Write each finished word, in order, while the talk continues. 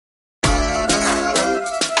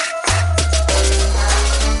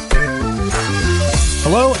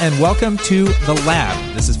Hello and welcome to The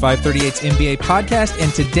Lab. This is 538's NBA podcast,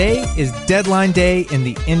 and today is deadline day in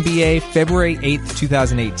the NBA, February 8th,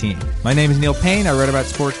 2018. My name is Neil Payne. I write about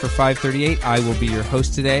sports for 538. I will be your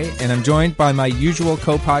host today, and I'm joined by my usual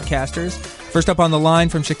co-podcasters. First up on the line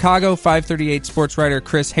from Chicago, 538 sports writer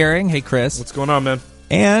Chris Herring. Hey, Chris. What's going on, man?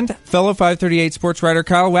 And fellow 538 sports writer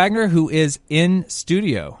Kyle Wagner, who is in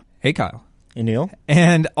studio. Hey, Kyle. Hey, Neil.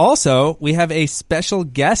 And also, we have a special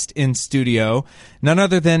guest in studio, none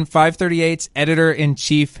other than 538's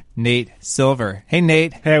editor-in-chief, Nate Silver. Hey,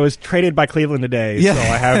 Nate. Hey, I was traded by Cleveland today, so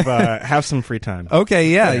I have some free time. Okay,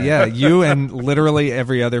 yeah. You and literally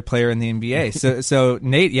every other player in the NBA. So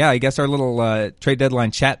Nate, I guess our little trade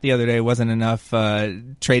deadline chat the other day wasn't enough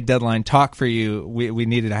trade deadline talk for you. We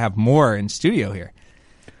needed to have more in studio here.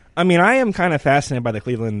 I mean, I am kind of fascinated by the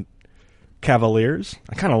Cleveland Cavaliers.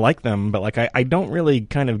 I kind of like them, but I don't really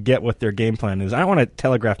kind of get what their game plan is. I don't want to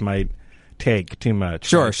telegraph my take too much.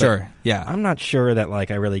 Sure. Yeah. I'm not sure that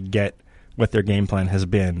I really get what their game plan has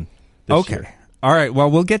been this year. All right, well,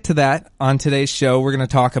 we'll get to that on today's show. We're going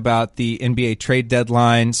to talk about the NBA trade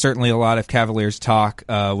deadline, certainly a lot of Cavaliers talk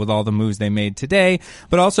with all the moves they made today,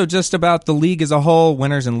 but also just about the league as a whole,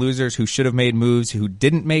 winners and losers who should have made moves, who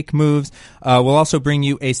didn't make moves. We'll also bring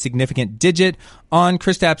you a significant digit on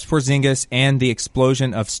Kristaps Porzingis and the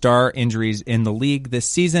explosion of star injuries in the league this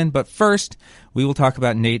season. But first, we will talk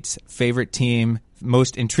about Nate's favorite team,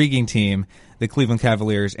 most intriguing team, the Cleveland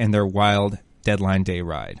Cavaliers, and their wild deadline day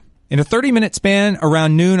ride. In a 30-minute span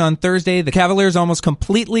around noon on Thursday, the Cavaliers almost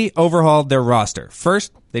completely overhauled their roster.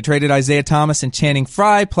 First, they traded Isaiah Thomas and Channing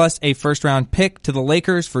Frye plus a first-round pick to the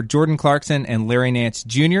Lakers for Jordan Clarkson and Larry Nance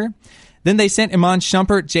Jr. Then they sent Iman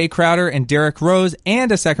Shumpert, Jay Crowder, and Derrick Rose and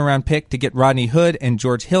a second-round pick to get Rodney Hood and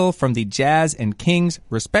George Hill from the Jazz and Kings,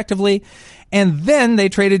 respectively. And then they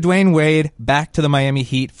traded Dwayne Wade back to the Miami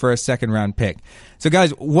Heat for a second-round pick. So,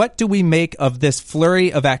 guys, what do we make of this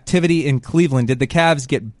flurry of activity in Cleveland? Did the Cavs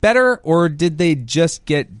get better, or did they just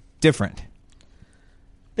get different?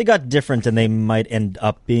 They got different, and they might end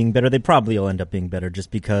up being better. They probably will end up being better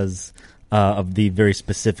just because of the very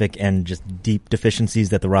specific and just deep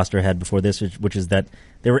deficiencies that the roster had before this, which is that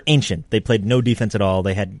they were ancient. They played no defense at all.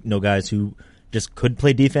 They had no guys who just could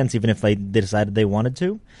play defense, even if they decided they wanted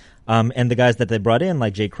to. And the guys that they brought in,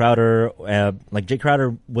 like Jay Crowder,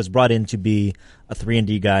 was brought in to be a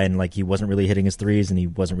 3-and-D guy, and he wasn't really hitting his threes, and he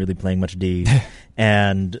wasn't really playing much D.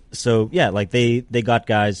 And so, they got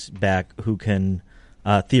guys back who can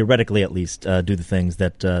theoretically at least do the things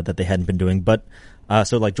that they hadn't been doing. But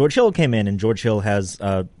so George Hill came in, and George Hill has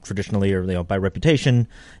traditionally, or by reputation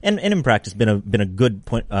and in practice, been a good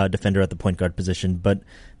defender at the point guard position. But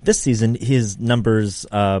this season, his numbers,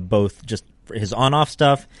 both just his on-off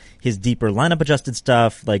stuff, his deeper lineup-adjusted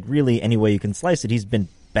stuff, really any way you can slice it, he's been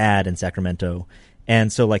bad in Sacramento.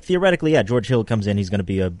 And so, theoretically, George Hill comes in, he's going to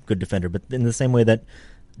be a good defender. But in the same way that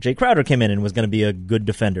Jay Crowder came in and was going to be a good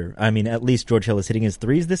defender. I mean, at least George Hill is hitting his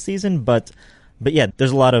threes this season, but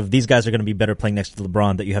there's a lot of these guys are going to be better playing next to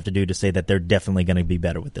LeBron that you have to do to say that they're definitely going to be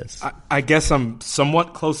better with this. I guess I'm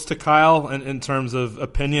somewhat close to Kyle in terms of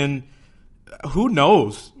opinion. Who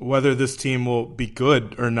knows whether this team will be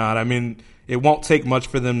good or not? I mean, it won't take much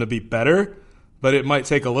for them to be better, but it might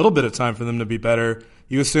take a little bit of time for them to be better.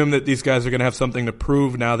 You assume that these guys are going to have something to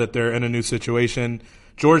prove now that they're in a new situation.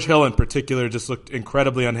 George Hill in particular just looked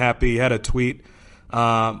incredibly unhappy. He had a tweet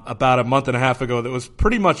about a month and a half ago that was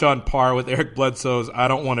pretty much on par with Eric Bledsoe's "I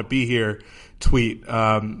don't want to be here" tweet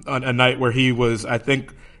on a night where he was, I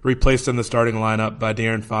think, replaced in the starting lineup by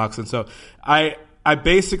De'Aaron Fox. And so I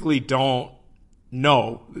basically don't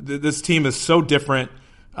know. This team is so different.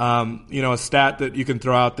 A stat that you can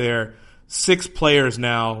throw out there, 6 players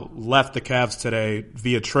now left the Cavs today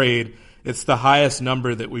via trade. It's the highest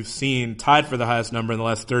number that we've seen, tied for the highest number in the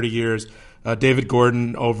last 30 years. David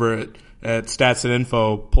Gordon over at Stats and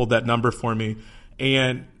Info pulled that number for me.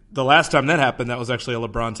 And the last time that happened, that was actually a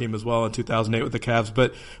LeBron team as well in 2008 with the Cavs.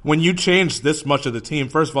 But when you change this much of the team,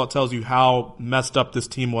 first of all, it tells you how messed up this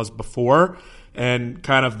team was before and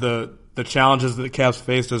kind of the challenges that the Cavs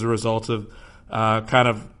faced as a result of kind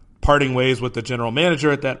of parting ways with the general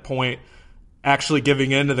manager at that point, actually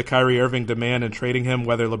giving in to the Kyrie Irving demand and trading him,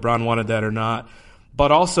 whether LeBron wanted that or not.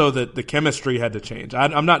 But also that the chemistry had to change.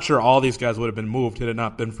 I'm not sure all these guys would have been moved had it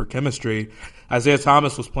not been for chemistry. Isaiah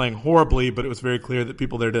Thomas was playing horribly, but it was very clear that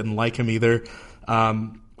people there didn't like him either.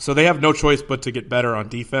 So they have no choice but to get better on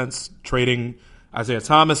defense. Trading Isaiah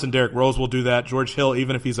Thomas and Derrick Rose will do that. George Hill,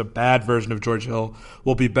 even if he's a bad version of George Hill,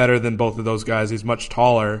 will be better than both of those guys. He's much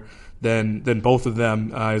taller than both of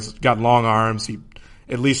them. He's got long arms. He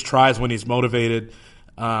at least tries when he's motivated.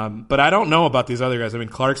 But I don't know about these other guys. I mean,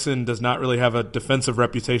 Clarkson does not really have a defensive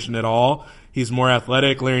reputation at all. He's more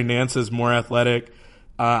athletic. Larry Nance is more athletic.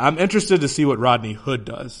 I'm interested to see what Rodney Hood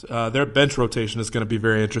does. Their bench rotation is going to be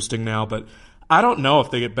very interesting now, but I don't know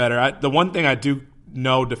if they get better. The one thing I do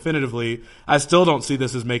know definitively, I still don't see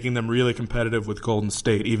this as making them really competitive with Golden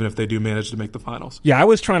State, even if they do manage to make the finals. Yeah, I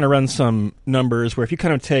was trying to run some numbers where if you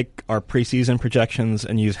kind of take our preseason projections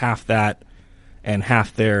and use half that and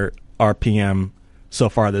half their RPM so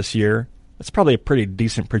far this year, it's probably a pretty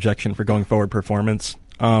decent projection for going forward performance.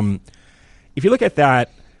 If you look at that,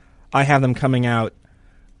 I have them coming out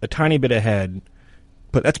a tiny bit ahead,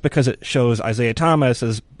 but that's because it shows Isaiah Thomas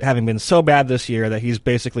as having been so bad this year that he's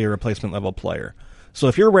basically a replacement level player. So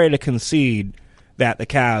if you're ready to concede that the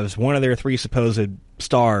Cavs, one of their 3 supposed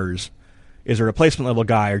stars, is a replacement level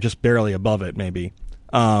guy or just barely above it, maybe,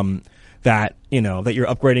 that you're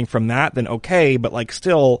upgrading from that, then okay, but like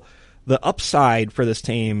still the upside for this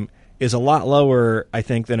team is a lot lower, I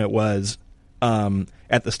think, than it was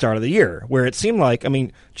at the start of the year, where it seemed like, I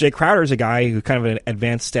mean, Jay Crowder's a guy who kind of an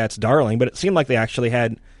advanced stats darling, but it seemed like they actually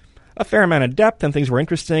had a fair amount of depth and things were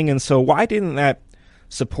interesting. And so why didn't that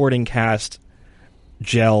supporting cast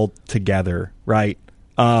gel together, right?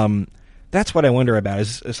 That's what I wonder about.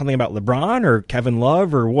 Is something about LeBron or Kevin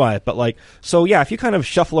Love or what? But like, so yeah, if you kind of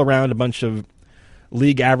shuffle around a bunch of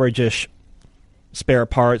league average-ish spare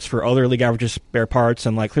parts for other league average spare parts,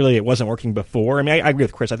 and like clearly it wasn't working before. I mean, I agree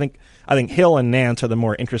with Chris. I think Hill and Nance are the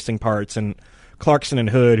more interesting parts, and Clarkson and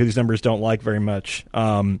Hood, whose numbers don't like very much,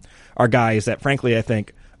 are guys that frankly I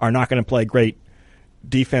think are not going to play great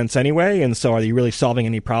defense anyway. And so, are you really solving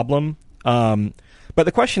any problem? But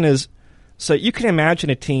the question is, so you can imagine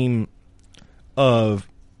a team of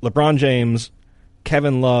LeBron James,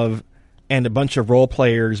 Kevin Love, and a bunch of role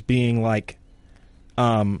players being like,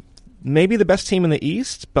 maybe the best team in the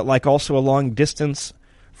East, but like also a long distance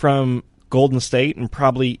from Golden State and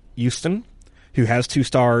probably Houston, who has 2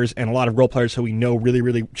 stars and a lot of role players who we know really,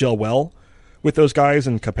 really gel well with those guys,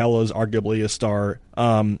 and Capella's arguably a star.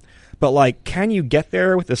 But like, can you get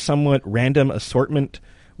there with a somewhat random assortment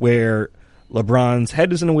where LeBron's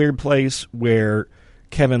head is in a weird place, where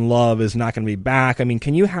Kevin Love is not going to be back? I mean,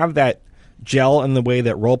 can you have that gel in the way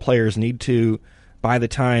that role players need to by the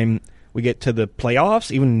time we get to the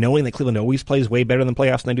playoffs, even knowing that Cleveland always plays way better than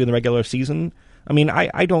playoffs than they do in the regular season? I mean,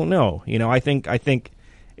 I don't know. I think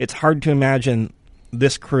it's hard to imagine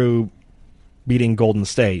this crew beating Golden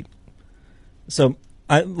State. So,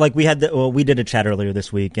 we did a chat earlier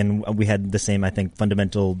this week, and we had the same, I think,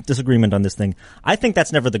 fundamental disagreement on this thing. I think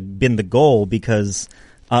that's never been the goal, because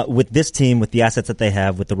with this team, with the assets that they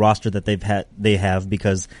have, with the roster that they have,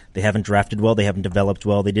 because they haven't drafted well, they haven't developed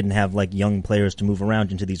well, they didn't have like young players to move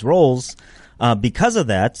around into these roles. Because of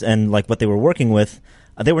that, and like what they were working with,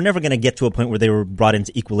 they were never going to get to a point where they were brought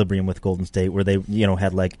into equilibrium with Golden State, where they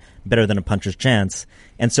had like better than a puncher's chance.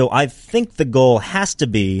 And so I think the goal has to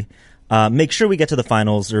be make sure we get to the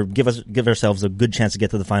finals, or give ourselves a good chance to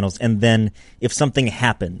get to the finals. And then if something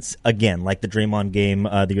happens, again, like the Draymond game,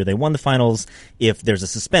 the year they won the finals, if there's a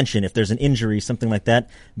suspension, if there's an injury, something like that,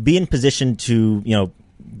 be in position to,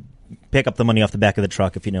 pick up the money off the back of the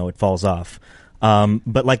truck if, it falls off.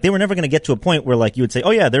 But like, they were never going to get to a point where like you would say,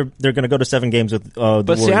 oh yeah, they're going to go to 7 games with, the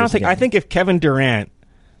But see, Warriors I think if Kevin Durant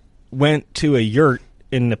went to a yurt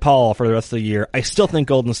in Nepal for the rest of the year, I still think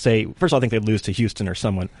Golden State, first of all, I think they'd lose to Houston or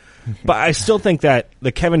someone. But I still think that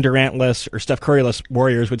the Kevin Durant-less or Steph Curry-less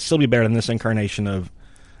Warriors would still be better than this incarnation of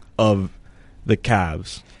the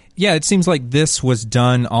Cavs. Yeah, it seems like this was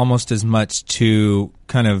done almost as much to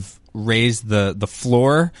kind of raise the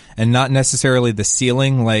floor and not necessarily the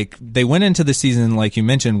ceiling. Like, they went into the season, like you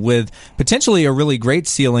mentioned, with potentially a really great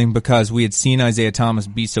ceiling because we had seen Isaiah Thomas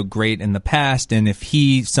be so great in the past, and if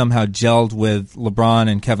he somehow gelled with LeBron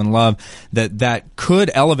and Kevin Love, that could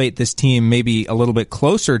elevate this team maybe a little bit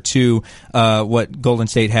closer to what Golden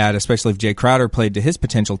State had, especially if Jay Crowder played to his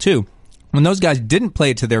potential too. When those guys didn't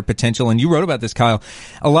play to their potential, and you wrote about this, Kyle,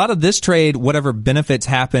 a lot of this trade, whatever benefits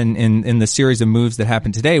happen in the series of moves that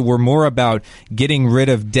happened today, were more about getting rid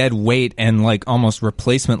of dead weight and like almost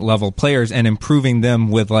replacement level players and improving them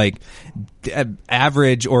with like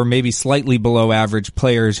average or maybe slightly below average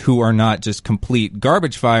players who are not just complete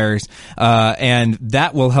garbage fires, and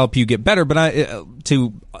that will help you get better. But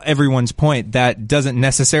to everyone's point, that doesn't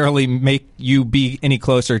necessarily make you be any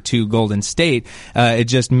closer to Golden State. It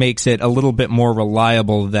just makes it a little bit more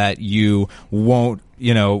reliable that you won't,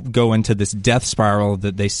 go into this death spiral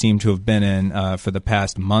that they seem to have been in for the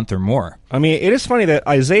past month or more. I mean, it is funny that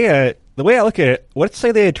Isaiah, the way I look at it, let's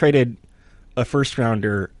say they had traded a first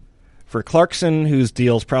rounder for Clarkson, whose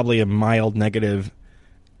deal's probably a mild negative,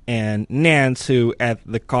 and Nance, who at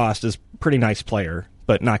the cost is a pretty nice player,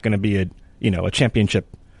 but not going to be a championship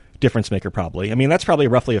difference maker probably. I mean, that's probably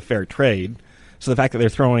roughly a fair trade. So the fact that they're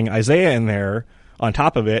throwing Isaiah in there on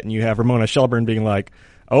top of it, and you have Ramona Shelburne being like,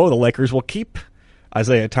 oh, the Lakers will keep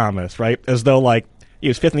Isaiah Thomas, right? As though, like, he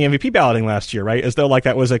was fifth in the MVP balloting last year, right? As though, like,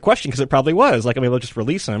 that was a question, because it probably was. Like, I mean, they'll just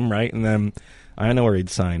release him, right? And then I don't know where he'd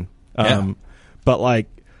sign. Yeah.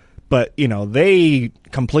 But they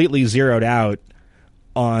completely zeroed out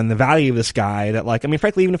on the value of this guy that, like, I mean,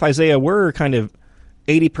 frankly, even if Isaiah were kind of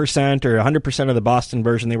 80% or 100% of the Boston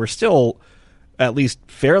version, they were still at least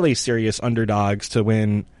fairly serious underdogs to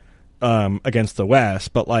win against the West.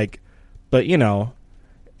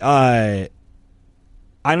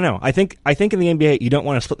 I don't know. I think in the NBA you don't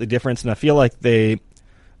want to split the difference, and I feel like they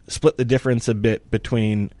split the difference a bit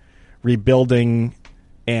between rebuilding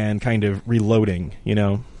and kind of reloading.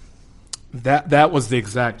 That was the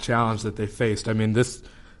exact challenge that they faced. I mean, this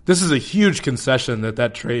is a huge concession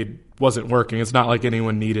that trade wasn't working. It's not like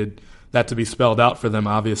anyone needed that to be spelled out for them,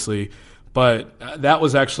 obviously. But that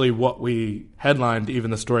was actually what we headlined,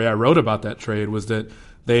 even the story I wrote about that trade, was that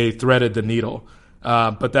they threaded the needle.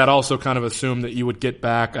 But that also kind of assumed that you would get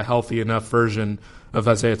back a healthy enough version of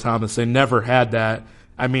Isaiah Thomas. They never had that.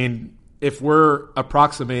 I mean, if we're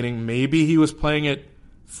approximating, maybe he was playing at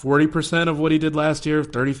 40% of what he did last year,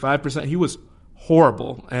 35%. He was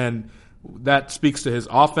horrible. And that speaks to his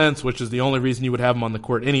offense, which is the only reason you would have him on the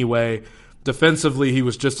court anyway. Defensively, he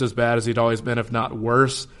was just as bad as he'd always been, if not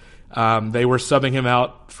worse. They were subbing him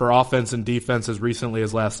out for offense and defense as recently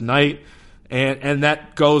as last night. And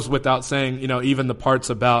that goes without saying, even the parts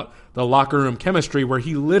about the locker room chemistry where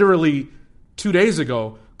he literally 2 days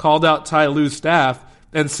ago called out Ty Lue's staff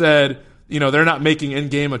and said, they're not making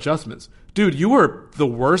in-game adjustments. Dude, you were the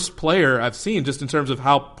worst player I've seen just in terms of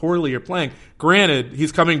how poorly you're playing. Granted,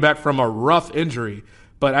 he's coming back from a rough injury,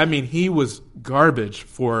 but I mean, he was garbage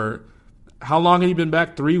for how long had he been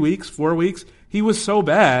back? 3 weeks, 4 weeks? He was so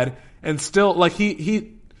bad, and still, like, his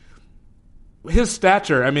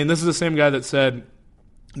stature, I mean, this is the same guy that said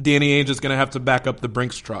Danny Ainge is going to have to back up the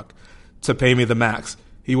Brinks truck to pay me the max.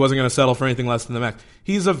 He wasn't going to settle for anything less than the max.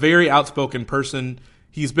 He's a very outspoken person.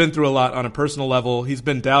 He's been through a lot on a personal level. He's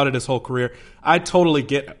been doubted his whole career. I totally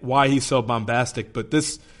get why he's so bombastic, but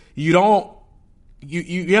this, you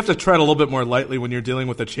have to tread a little bit more lightly when you're dealing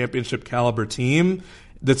with a championship caliber team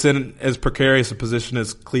that's in as precarious a position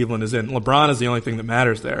as Cleveland is in. LeBron is the only thing that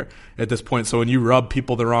matters there at this point. So when you rub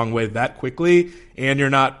people the wrong way that quickly, and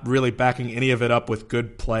you're not really backing any of it up with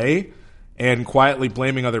good play and quietly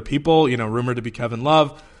blaming other people, rumored to be Kevin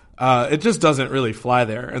Love, it just doesn't really fly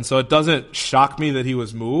there. And so it doesn't shock me that he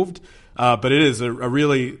was moved, but it is a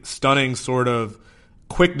really stunning sort of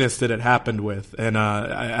quickness that it happened with. And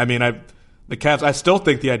the Cavs, I still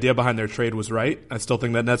think the idea behind their trade was right. I still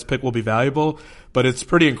think that Nets pick will be valuable, but it's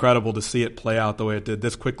pretty incredible to see it play out the way it did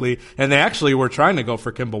this quickly. And they actually were trying to go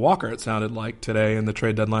for Kemba Walker, it sounded like, today, and the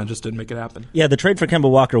trade deadline just didn't make it happen. Yeah, the trade for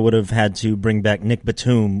Kemba Walker would have had to bring back Nick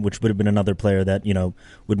Batum, which would have been another player that,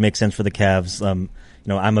 would make sense for the Cavs. I'm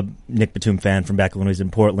a Nick Batum fan from back when he was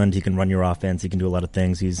in Portland. He can run your offense. He can do a lot of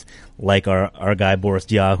things. He's like our guy, Boris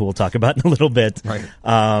Diaw, who we'll talk about in a little bit, right.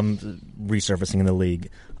 Resurfacing in the league.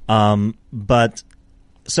 The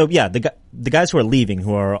guys who are leaving,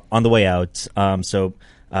 who are on the way out,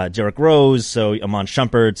 Derrick Rose, so Amon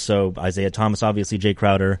Shumpert, so Isaiah Thomas, obviously Jay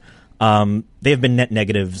Crowder, they have been net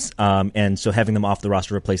negatives, and so having them off the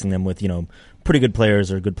roster, replacing them with, pretty good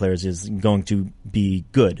players or good players is going to be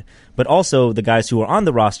good. But also the guys who are on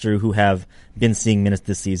the roster who have been seeing minutes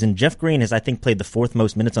this season. Jeff Green has, I think, played the fourth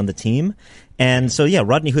most minutes on the team. And so,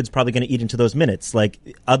 Rodney Hood's probably going to eat into those minutes. Like,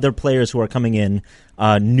 other players who are coming in,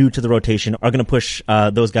 new to the rotation, are going to push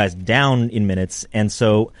those guys down in minutes. And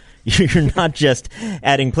so you're not just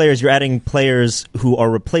adding players, you're adding players who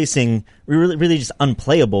are replacing really just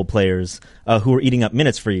unplayable players who are eating up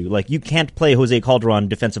minutes for you. Like, you can't play Jose Calderon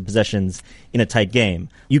defensive possessions in a tight game.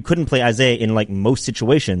 You couldn't play Isaiah in, most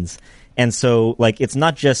situations. And so, it's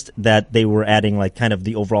not just that they were adding, kind of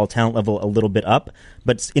the overall talent level a little bit up,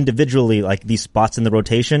 but individually, these spots in the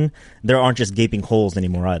rotation, there aren't just gaping holes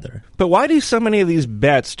anymore either. But why do so many of these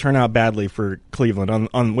bets turn out badly for Cleveland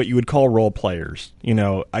on what you would call role players?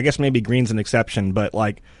 I guess maybe Green's an exception, but,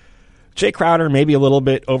 Jay Crowder may be a little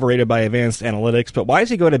bit overrated by advanced analytics, but why does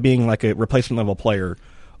he go to being, a replacement-level player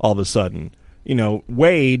all of a sudden?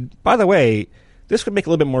 Wade, by the way, this would make a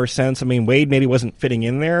little bit more sense. I mean, Wade maybe wasn't fitting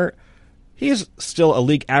in there. He's still a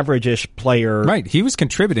league average-ish player. Right. He was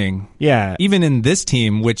contributing. Yeah. Even in this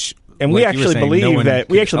team, which... And we actually believe that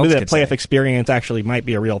playoff experience actually might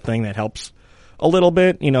be a real thing that helps a little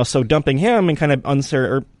bit, so dumping him and kind of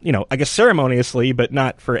I guess ceremoniously, but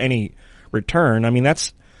not for any return. I mean,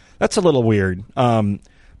 that's a little weird.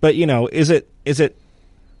 But is it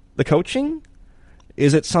the coaching?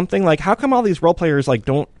 Is it something like, how come all these role players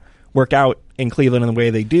don't work out in Cleveland in the way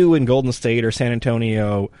they do in Golden State or San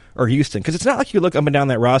Antonio or Houston? Because it's not like you look up and down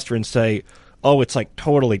that roster and say, oh, it's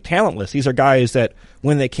totally talentless. These are guys that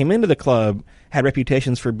when they came into the club had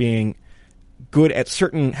reputations for being good at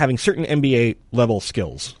having certain NBA level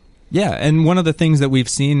skills. Yeah, and one of the things that we've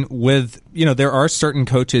seen with, there are certain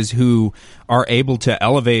coaches who are able to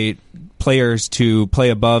elevate players to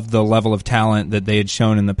play above the level of talent that they had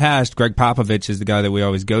shown in the past. Greg Popovich is the guy that we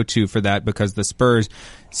always go to for that, because the Spurs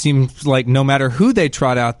seems like no matter who they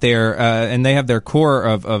trot out there, and they have their core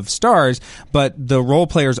of stars, but the role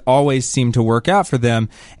players always seem to work out for them.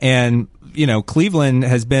 And Cleveland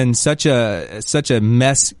has been such a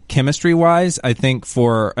mess chemistry wise, I think,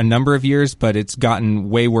 for a number of years, but it's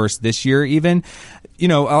gotten way worse this year even.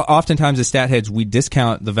 Oftentimes as stat heads, we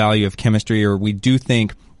discount the value of chemistry, or we do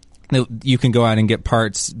think you can go out and get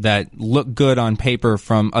parts that look good on paper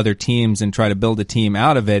from other teams and try to build a team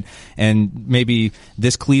out of it. And maybe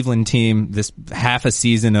this Cleveland team, this half a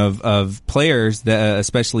season of players, that,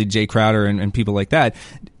 especially Jay Crowder and people like that,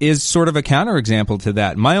 is sort of a counterexample to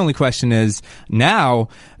that. My only question is now,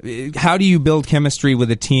 how do you build chemistry with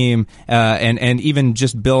a team and even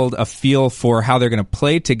just build a feel for how they're going to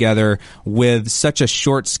play together with such a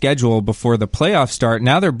short schedule before the playoffs start?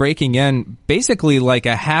 Now they're breaking in basically like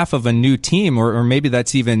a half of a new team, or maybe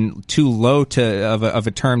that's even too low of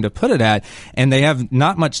a term to put it at, and they have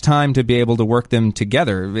not much time to be able to work them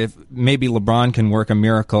together. If maybe LeBron can work a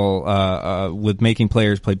miracle with making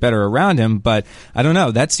players play better around him, but I don't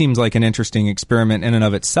know. That seems like an interesting experiment in and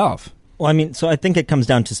of itself. Well, I mean, so I think it comes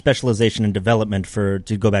down to specialization and development. To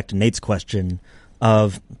go back to Nate's question,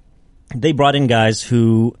 of they brought in guys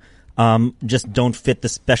who just don't fit the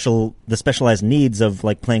specialized needs of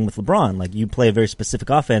playing with LeBron. Like, you play a very specific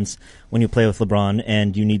offense when you play with LeBron,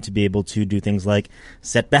 and you need to be able to do things like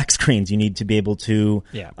set back screens. You need to be able to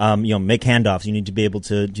make handoffs. You need to be able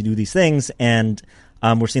to do these things, and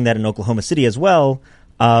we're seeing that in Oklahoma City as well.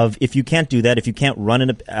 If you can't do that, if you can't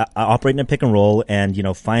operate in a pick and roll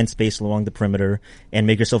and find space along the perimeter and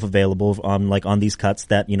make yourself available on these cuts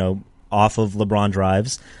that off of LeBron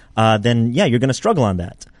drives, then you're going to struggle on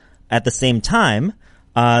that. At the same time,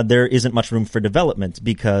 there isn't much room for development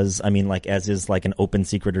because, as is an open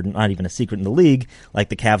secret, or not even a secret in the league,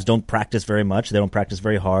 the Cavs don't practice very much. They don't practice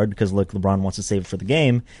very hard because LeBron wants to save it for the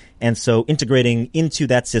game. And so integrating into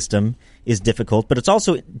that system is difficult, but it's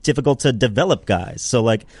also difficult to develop guys.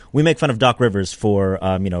 So we make fun of Doc Rivers for,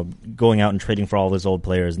 going out and trading for all his old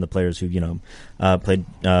players and the players who, played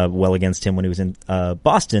well against him when he was in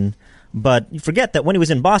Boston. But you forget that when he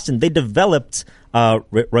was in Boston, they developed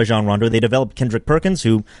Rajon Rondo. They developed Kendrick Perkins,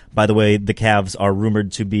 who, by the way, the Cavs are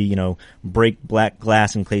rumored to be, break black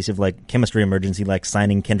glass in case of chemistry emergency,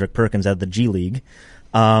 signing Kendrick Perkins out of the G League.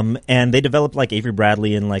 And they developed Avery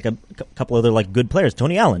Bradley and a couple other good players.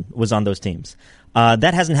 Tony Allen was on those teams.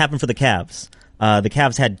 That hasn't happened for the Cavs. The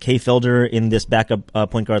Cavs had Kay Felder in this backup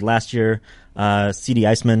point guard last year. C.D.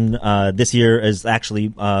 Eisman this year is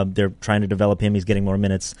actually they're trying to develop him. He's getting more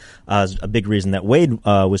minutes. A big reason that Wade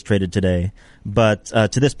was traded today. But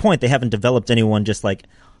to this point, they haven't developed anyone just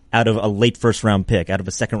out of a late first round pick, out of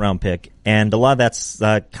a second round pick, and a lot of that's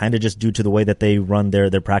kind of just due to the way that they run their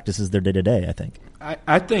practices, their day to day. I think.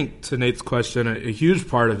 I think to Nate's question, a huge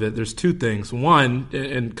part of it. There's two things. One,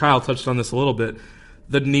 and Kyle touched on this a little bit.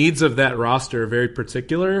 The needs of that roster are very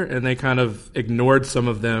particular, and they kind of ignored some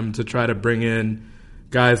of them to try to bring in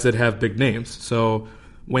guys that have big names. So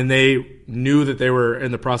when they knew that they were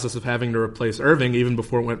in the process of having to replace Irving, even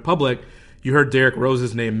before it went public, you heard Derrick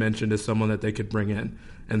Rose's name mentioned as someone that they could bring in.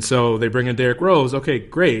 And so they bring in Derrick Rose. Okay,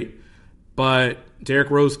 great. But Derrick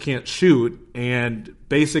Rose can't shoot, and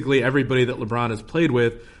basically everybody that LeBron has played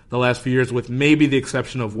with the last few years, with maybe the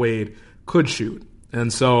exception of Wade, could shoot.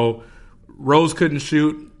 And so Rose couldn't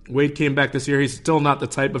shoot. Wade came back this year. He's still not the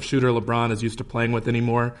type of shooter LeBron is used to playing with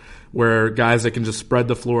anymore, where guys that can just spread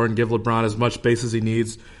the floor and give LeBron as much space as he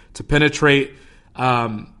needs to penetrate.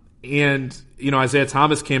 And, Isaiah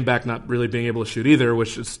Thomas came back not really being able to shoot either,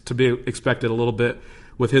 which is to be expected a little bit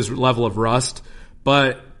with his level of rust.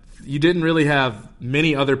 But you didn't really have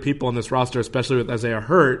many other people on this roster, especially with Isaiah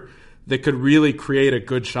hurt, that could really create a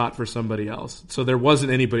good shot for somebody else. So there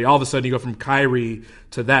wasn't anybody. All of a sudden you go from Kyrie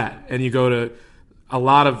to that, and you go to a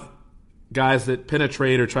lot of guys that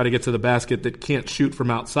penetrate or try to get to the basket that can't shoot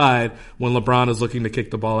from outside when LeBron is looking to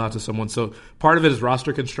kick the ball out to someone. So part of it is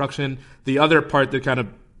roster construction. The other part that kind of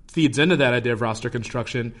feeds into that idea of roster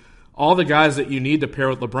construction all the guys that you need to pair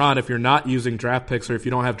with LeBron, if you're not using draft picks or if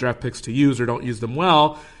you don't have draft picks to use or don't use them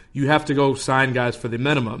well, you have to go sign guys for the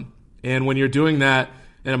minimum. And when you're doing that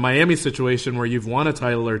in a Miami situation where you've won a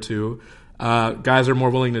title or two, guys are more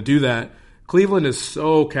willing to do that. Cleveland is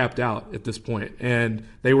so capped out at this point, and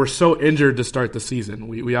they were so injured to start the season.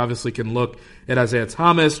 We obviously can look at Isaiah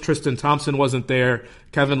Thomas. Tristan Thompson wasn't there.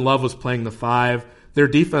 Kevin Love was playing the 5. Their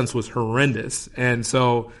defense was horrendous. And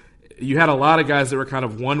so you had a lot of guys that were kind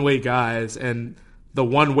of one-way guys, and the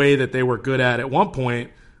one way that they were good at one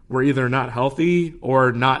point were either not healthy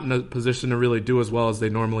or not in a position to really do as well as they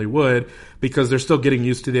normally would, because they're still getting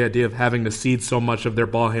used to the idea of having to cede so much of their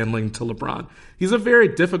ball handling to LeBron. He's a very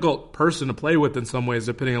difficult person to play with in some ways,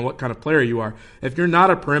 depending on what kind of player you are. If you're not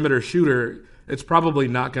a perimeter shooter, it's probably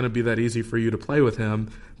not going to be that easy for you to play with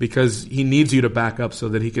him, because he needs you to back up so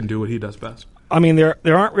that he can do what he does best. I mean, there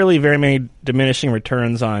aren't really very many diminishing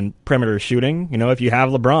returns on perimeter shooting. You know, if you have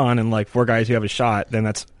LeBron and like 4 guys who have a shot, then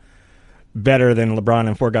that's better than LeBron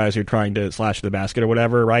and 4 guys who are trying to slash the basket or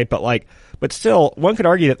whatever, right? But still, one could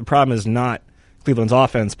argue that the problem is not Cleveland's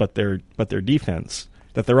offense, but their defense.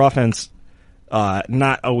 That their offense,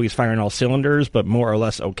 not always firing all cylinders, but more or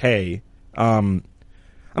less okay. Look,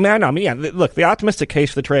 the optimistic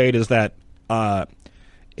case for the trade is that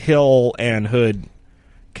Hill and Hood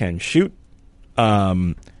can shoot.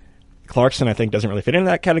 Clarkson, I think, doesn't really fit into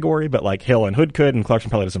that category, but like Hill and Hood could, and Clarkson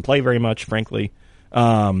probably doesn't play very much, frankly.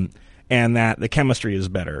 And that the chemistry is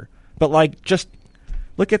better. But like, just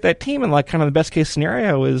look at that team, and like, kind of the best case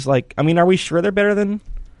scenario is like, I mean, are we sure they're better than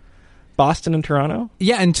Boston and Toronto?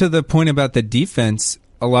 Yeah, and to the point about the defense,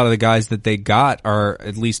 a lot of the guys that they got are,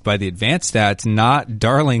 at least by the advanced stats, not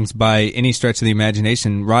darlings by any stretch of the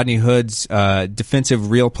imagination. Rodney Hood's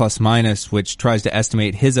defensive real plus minus, which tries to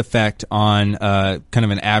estimate his effect on kind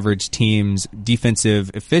of an average team's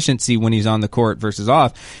defensive efficiency when he's on the court versus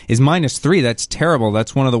off, is -3. That's terrible.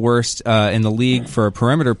 That's one of the worst in the league for a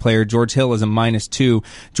perimeter player. George Hill is a -2.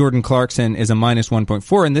 Jordan Clarkson is a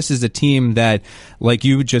 -1.4. And this is a team that, like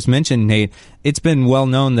you just mentioned, Nate, it's been well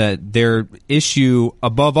known that their issue,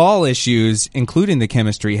 above all issues, including the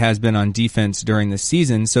chemistry, has been on defense during the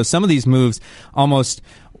season. So some of these moves almost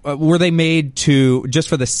were they made to just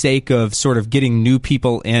for the sake of sort of getting new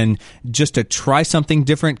people in, just to try something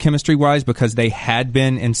different chemistry-wise, because they had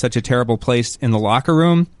been in such a terrible place in the locker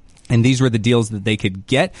room? And these were the deals that they could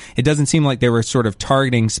get. It doesn't seem like they were sort of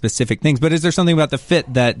targeting specific things. But is there something about the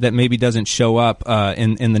fit that maybe doesn't show up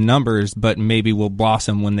in the numbers, but maybe will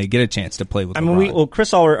blossom when they get a chance to play with LeBron? I mean,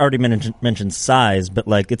 Chris already mentioned size, but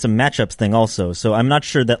like it's a matchups thing also. So I'm not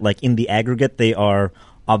sure that like in the aggregate they are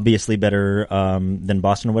obviously better than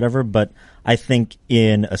Boston or whatever. But I think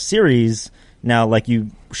in a series now, like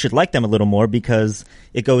you should like them a little more, because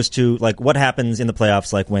it goes to like what happens in the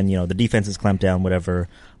playoffs, like when, you know, the defense is clamped down, whatever.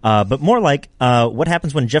 But more like what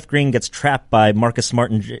happens when Jeff Green gets trapped by Marcus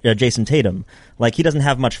Smart and Jason Tatum. Like, he doesn't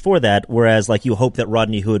have much for that, whereas like you hope that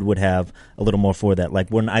Rodney Hood would have a little more for that. Like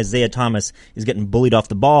when Isaiah Thomas is getting bullied off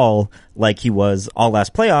the ball, like he was all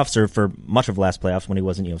last playoffs, or for much of last playoffs when he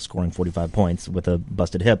wasn't, you know, scoring 45 points with a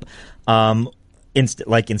busted hip.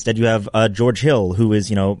 Instead you have George Hill, who is,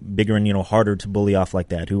 you know, bigger and, you know, harder to bully off like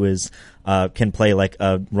that, who is can play like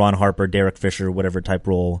a Ron Harper, Derek Fisher, whatever type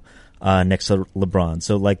role next to LeBron.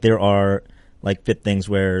 So like there are like fit things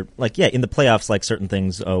where like, yeah, in the playoffs, like certain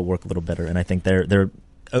things work a little better, and I think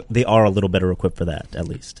they are a little better equipped for that, at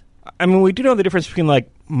least. I mean, we do know the difference between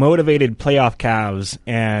like motivated playoff Cavs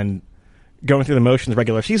and going through the motions of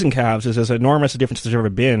regular season Cavs is as enormous a difference as there's ever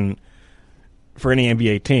been for any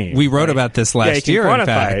NBA team. We wrote about this last year, in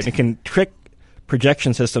fact. It can trick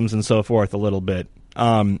projection systems and so forth a little bit.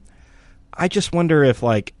 I just wonder if,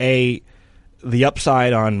 like, the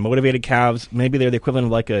upside on motivated Cavs, maybe they're the equivalent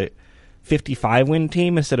of like a 55-win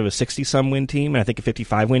team instead of a 60-some win team. And I think a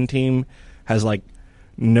 55-win team has, like,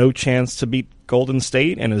 no chance to beat Golden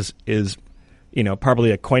State and is you know,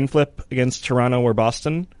 probably a coin flip against Toronto or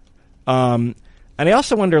Boston. And I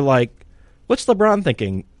also wonder, like, what's LeBron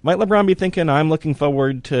thinking? Might LeBron be thinking, I'm looking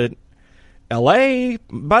forward to L.A.?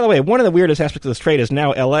 By the way, one of the weirdest aspects of this trade is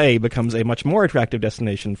now L.A. becomes a much more attractive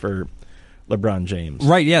destination for LeBron James.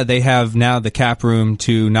 Right, yeah. They have now the cap room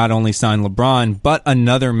to not only sign LeBron, but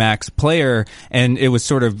another max player, and it was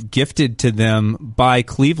sort of gifted to them by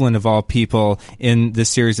Cleveland, of all people, in this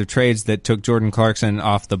series of trades that took Jordan Clarkson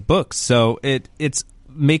off the books. So it's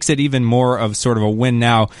makes it even more of sort of a win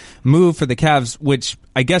now move for the Cavs, which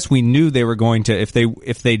I guess we knew they were going to, if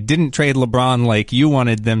they didn't trade LeBron like you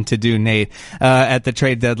wanted them to do, Nate, at the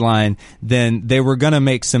trade deadline, then they were going to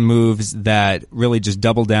make some moves that really just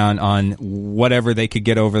double down on whatever they could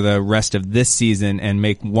get over the rest of this season and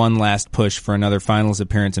make one last push for another finals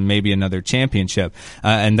appearance and maybe another championship.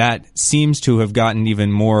 And that seems to have gotten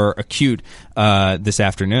even more acute this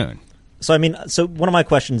afternoon. So one of my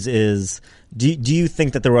questions is, do you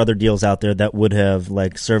think that there were other deals out there that would have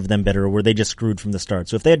served them better, or were they just screwed from the start?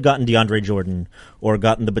 So if they had gotten DeAndre Jordan or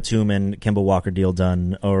gotten the Batum and Kemba Walker deal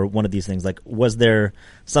done, or one of these things, was there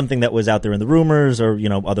something that was out there in the rumors or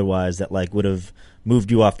otherwise that would have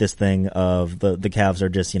moved you off this thing of the Cavs are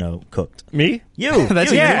just cooked? Me? You?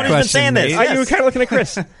 That's you. a good You've been question, saying this. Nate. Yes. You were kind of looking at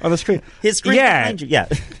Chris on the screen. His screen behind you. Yeah.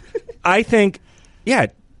 I think,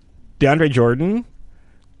 DeAndre Jordan,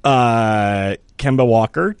 Kemba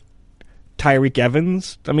Walker, Tyreek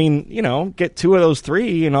Evans. Get two of those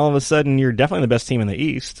three, and all of a sudden you're definitely the best team in the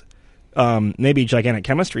East. Maybe gigantic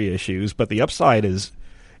chemistry issues, but the upside is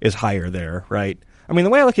higher there, right? The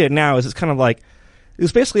way I look at it now is it's kind of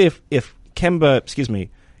it's basically if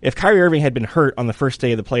Kyrie Irving had been hurt on the first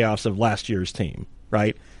day of the playoffs of last year's team,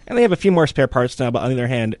 right? And they have a few more spare parts now, but on the other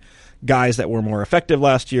hand, guys that were more effective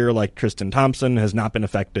last year, like Tristan Thompson, has not been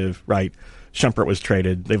effective, right? Shumpert was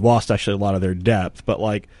traded. They've lost actually a lot of their depth, but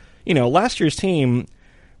last year's team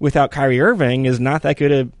without Kyrie Irving is not that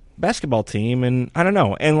good a basketball team, and I don't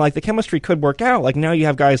know. And the chemistry could work out. Now you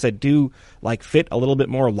have guys that do fit a little bit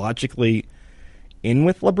more logically in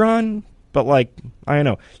with LeBron, but I don't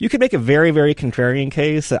know. You could make a very, very contrarian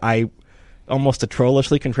case, almost a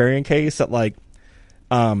trollishly contrarian case that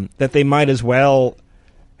that they might as well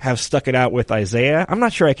have stuck it out with Isaiah. I'm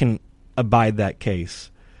not sure I can abide that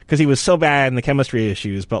case, because he was so bad in the chemistry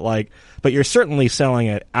issues, but you're certainly selling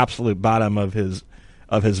at absolute bottom of his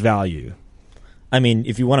value.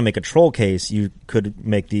 If you want to make a troll case, you could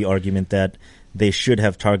make the argument that they should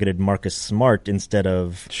have targeted Marcus Smart instead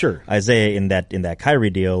of Isaiah in that Kyrie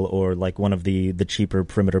deal, or one of the cheaper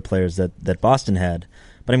perimeter players that Boston had.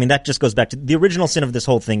 But that just goes back to the original sin of this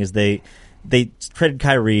whole thing is they traded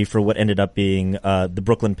Kyrie for what ended up being the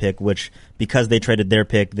Brooklyn pick, which, because they traded their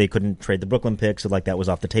pick, they couldn't trade the Brooklyn pick, so that was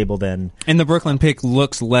off the table then. And the Brooklyn pick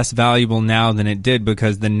looks less valuable now than it did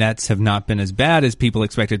because the Nets have not been as bad as people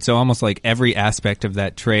expected. So almost every aspect of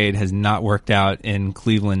that trade has not worked out in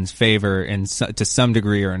Cleveland's favor to some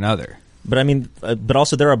degree or another. But but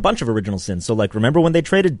also there are a bunch of original sins. So remember when they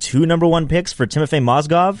traded 2 number 1 picks for Timofey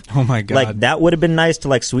Mozgov? Oh my God! That would have been nice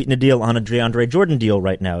to sweeten a deal on a DeAndre Jordan deal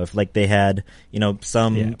right now if they had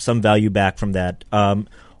some value back from that.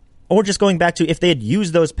 Or just going back to if they had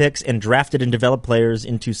used those picks and drafted and developed players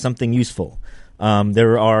into something useful.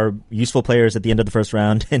 There are useful players at the end of the first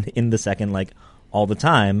round and in the second all the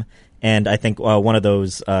time. And I think one of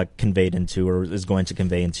those conveyed into, or is going to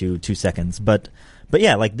convey into, 2 seconds. But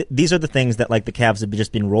yeah, these are the things that the Cavs have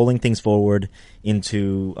just been rolling things forward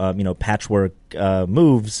into patchwork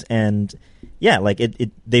moves, and yeah, I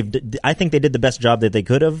think they did the best job that they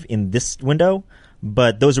could have in this window.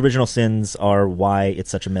 But those original sins are why it's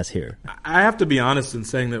such a mess here. I have to be honest in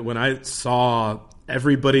saying that when I saw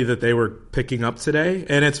everybody that they were picking up today,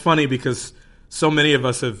 and it's funny because so many of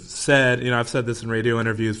us have said, I've said this in radio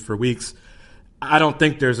interviews for weeks, I don't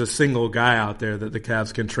think there's a single guy out there that the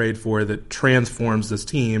Cavs can trade for that transforms this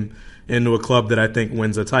team into a club that I think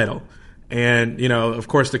wins a title. And, of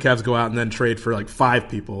course the Cavs go out and then trade for 5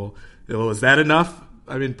 people. Is that enough?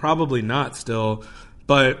 Probably not still.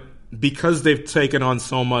 But because they've taken on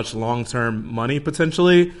so much long-term money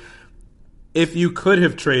potentially, if you could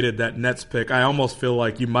have traded that Nets pick, I almost feel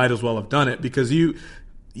like you might as well have done it, because you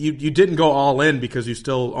didn't go all in because you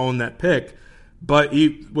still own that pick. But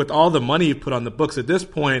with all the money you put on the books at this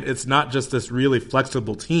point, it's not just this really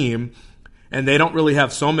flexible team, and they don't really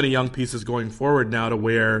have so many young pieces going forward now to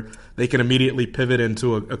where they can immediately pivot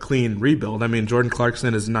into a clean rebuild. Jordan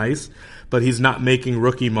Clarkson is nice, but he's not making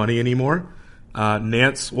rookie money anymore.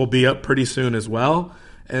 Nance will be up pretty soon as well.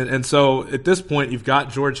 And so at this point, you've got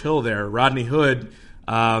George Hill there. Rodney Hood,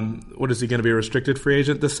 what is he going to be, a restricted free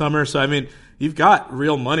agent this summer? So, you've got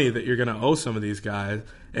real money that you're going to owe some of these guys.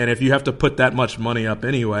 And if you have to put that much money up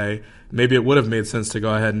anyway, maybe it would have made sense to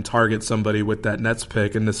go ahead and target somebody with that Nets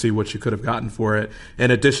pick and to see what you could have gotten for it,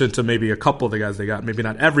 in addition to maybe a couple of the guys they got. Maybe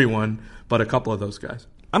not everyone, but a couple of those guys.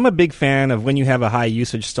 I'm a big fan of when you have a high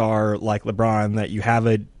usage star like LeBron, that you have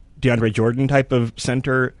a DeAndre Jordan type of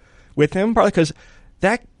center with him, probably because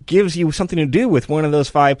that gives you something to do with one of those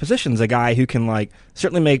 5 positions. A guy who can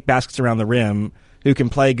certainly make baskets around the rim, who can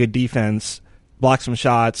play good defense, block some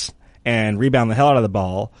shots, and rebound the hell out of the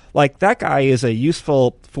ball. Like, that guy is a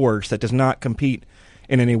useful force that does not compete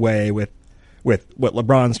in any way with what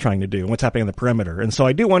LeBron's trying to do and what's happening on the perimeter. And so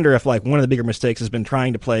I do wonder if, like, one of the bigger mistakes has been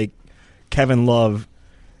trying to play Kevin Love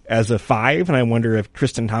as a 5, and I wonder if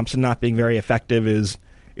Tristan Thompson not being very effective is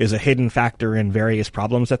a hidden factor in various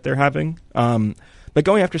problems that they're having. But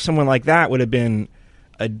going after someone like that would have been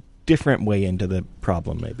a different way into the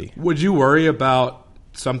problem, maybe. Would you worry about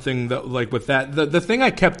something that, like, with that? The thing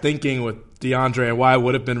I kept thinking with DeAndre and why I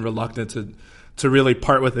would have been reluctant to really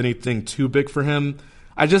part with anything too big for him,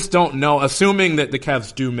 I just don't know. Assuming that the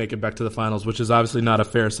Cavs do make it back to the finals, which is obviously not a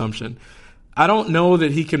fair assumption, I don't know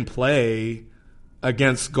that he can play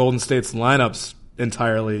against Golden State's lineups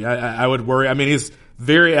entirely. I would worry. I mean, he's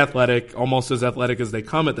very athletic, almost as athletic as they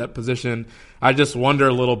come at that position. I just wonder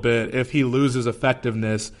a little bit if he loses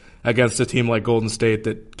effectiveness against a team like Golden State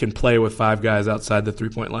that can play with 5 guys outside the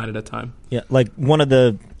three-point line at a time. Yeah, like one of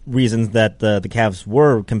the reasons that the Cavs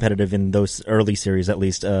were competitive in those early series, at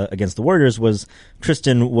least against the Warriors, was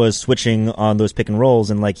Tristan was switching on those pick and rolls,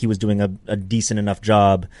 and like he was doing a decent enough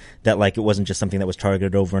job that like it wasn't just something that was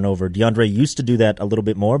targeted over and over. DeAndre used to do that a little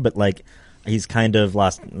bit more, but like he's kind of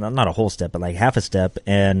lost not a whole step, but like half a step.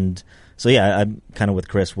 And so yeah, I'm kind of with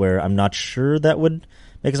Chris where I'm not sure that would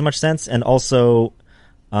make as much sense. And also,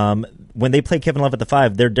 when they play Kevin Love at the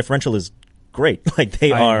 5, their differential is great. Like that's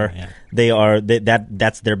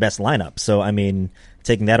their best lineup. So I mean,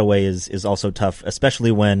 taking that away is also tough,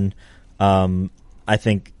 especially when I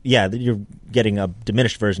think you're getting a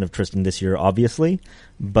diminished version of Tristan this year, obviously,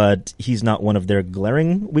 but he's not one of their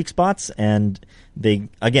glaring weak spots, and they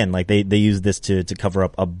use this to cover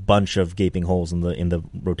up a bunch of gaping holes in the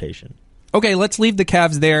rotation. Okay, let's leave the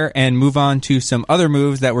Cavs there and move on to some other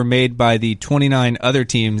moves that were made by the 29 other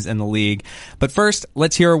teams in the league. But first,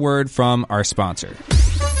 let's hear a word from our sponsor.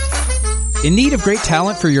 In need of great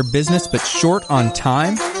talent for your business but short on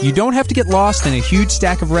time? You don't have to get lost in a huge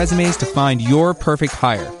stack of resumes to find your perfect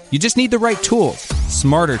hire. You just need the right tools,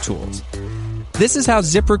 smarter tools. This is how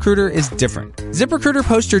ZipRecruiter is different. ZipRecruiter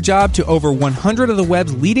posts your job to over 100 of the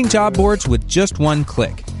web's leading job boards with just one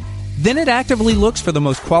click. Then it actively looks for the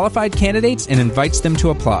most qualified candidates and invites them to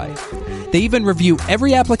apply. They even review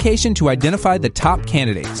every application to identify the top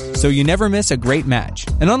candidates, so you never miss a great match.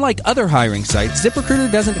 And unlike other hiring sites,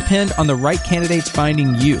 ZipRecruiter doesn't depend on the right candidates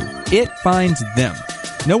finding you. It finds them.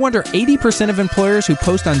 No wonder 80% of employers who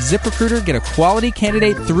post on ZipRecruiter get a quality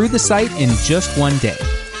candidate through the site in just one day.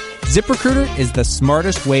 ZipRecruiter is the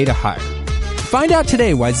smartest way to hire. Find out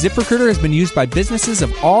today why ZipRecruiter has been used by businesses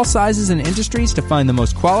of all sizes and industries to find the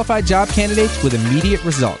most qualified job candidates with immediate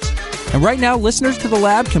results. And right now, listeners to The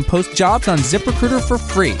Lab can post jobs on ZipRecruiter for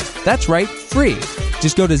free. That's right, free.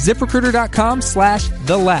 Just go to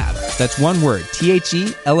ZipRecruiter.com/thelab. That's one word,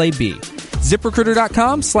 THELAB.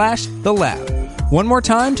 ZipRecruiter.com/thelab. One more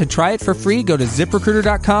time, to try it for free, go to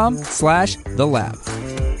ZipRecruiter.com/thelab.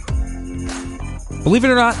 Believe it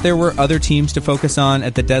or not, there were other teams to focus on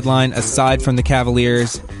at the deadline aside from the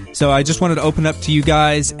Cavaliers. So I just wanted to open up to you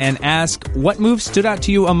guys and ask what moves stood out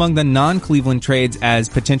to you among the non-Cleveland trades as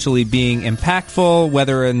potentially being impactful,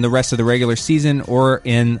 whether in the rest of the regular season or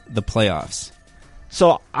in the playoffs.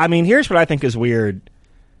 So, I mean, here's what I think is weird,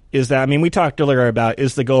 is that, I mean, we talked earlier about,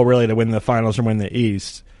 is the goal really to win the finals or win the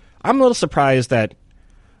East? I'm a little surprised that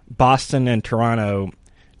Boston and Toronto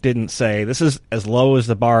didn't say, this is as low as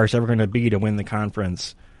the bar is ever going to be to win the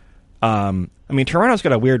conference. I mean, Toronto's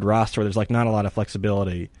got a weird roster where there's like not a lot of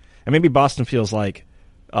flexibility. And maybe Boston feels like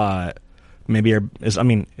is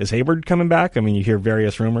Hayward coming back? I mean, you hear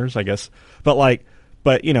various rumors, I guess. But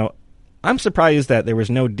you know, I'm surprised that there was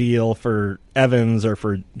no deal for Evans or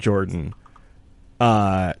for Jordan.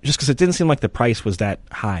 Just because it didn't seem like the price was that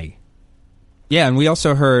high. Yeah, and we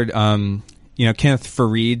also heard Kenneth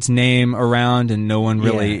Faried's name around, and no one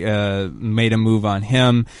really made a move on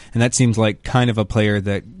him. And that seems like kind of a player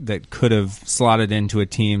that could have slotted into a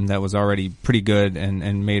team that was already pretty good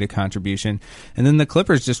and made a contribution. And then the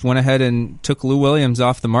Clippers just went ahead and took Lou Williams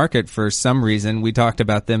off the market for some reason. We talked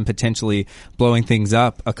about them potentially blowing things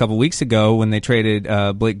up a couple weeks ago when they traded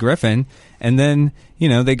Blake Griffin. And then,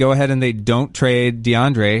 they go ahead and they don't trade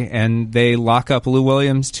DeAndre, and they lock up Lou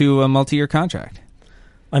Williams to a multi-year contract.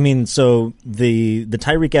 I mean, so the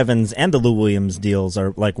Tyreke Evans and the Lou Williams deals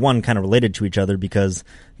are like one kind of related to each other because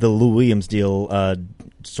the Lou Williams deal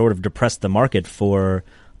sort of depressed the market for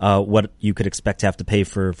what you could expect to have to pay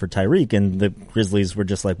for Tyreke, and the Grizzlies were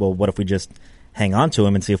just like, well, what if we just hang on to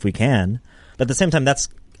him and see if we can? But at the same time, that's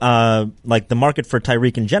like the market for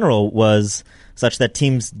Tyreke in general was such that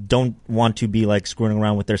teams don't want to be like screwing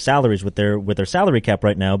around with their salaries with their salary cap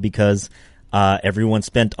right now because Everyone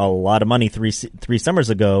spent a lot of money three summers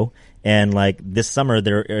ago, and like this summer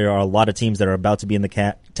there are a lot of teams that are about to be in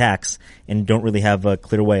the tax and don't really have a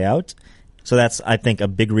clear way out. So that's, I think, a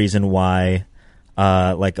big reason why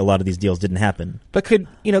like a lot of these deals didn't happen. But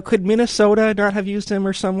could Minnesota not have used him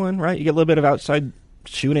or someone, right? You get a little bit of outside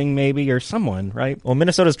shooting maybe, or someone, right? Well,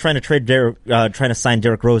 Minnesota's trying to sign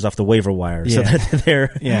Derrick Rose off the waiver wire, so that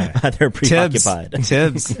they're preoccupied.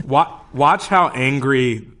 Tibbs. Watch how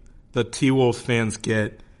angry the T-Wolves fans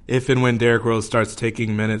get if and when Derrick Rose starts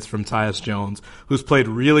taking minutes from Tyus Jones, who's played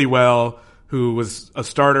really well, who was a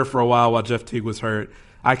starter for a while Jeff Teague was hurt.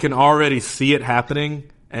 I can already see it happening,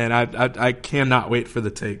 and I cannot wait for the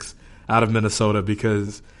takes out of Minnesota,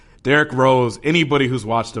 because Derrick Rose, anybody who's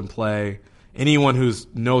watched him play, anyone who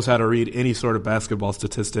knows how to read any sort of basketball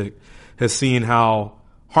statistic, has seen how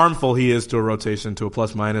harmful he is to a rotation, to a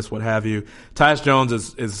plus-minus, what have you. Tyus Jones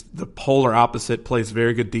is the polar opposite, plays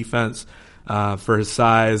very good defense for his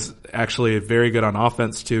size, actually very good on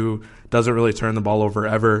offense too, doesn't really turn the ball over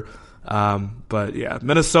ever. But yeah,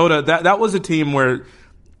 Minnesota, that was a team where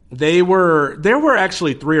there were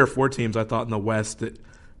actually 3 or 4 teams, I thought, in the West that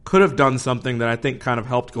could have done something that I think kind of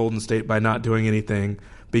helped Golden State by not doing anything,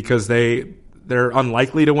 because they're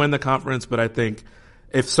unlikely to win the conference, but I think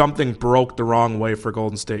if something broke the wrong way for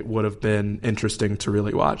Golden State, would have been interesting to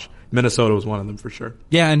really watch. Minnesota was one of them for sure.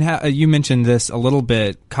 Yeah, and you mentioned this a little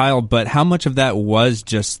bit, Kyle, but how much of that was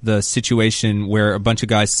just the situation where a bunch of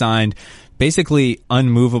guys signed basically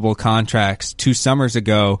unmovable contracts 2 summers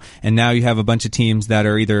ago, and now you have a bunch of teams that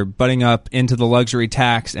are either butting up into the luxury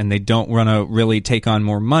tax and they don't want to really take on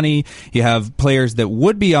more money. You have players that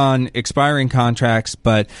would be on expiring contracts,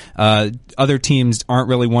 but other teams aren't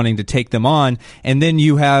really wanting to take them on. And then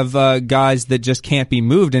you have guys that just can't be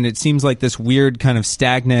moved, and it seems like this weird kind of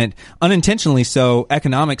stagnant, unintentionally so,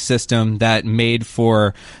 economic system that made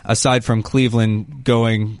for, aside from Cleveland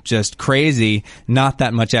going just crazy, not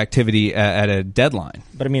that much activity at a deadline.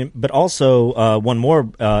 But also one more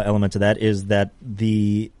element to that is that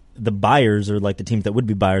the buyers, or like the teams that would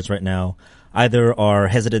be buyers right now, either are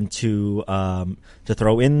hesitant to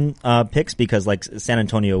throw in picks because like San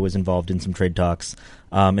Antonio was involved in some trade talks,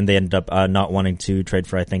 and they ended up not wanting to trade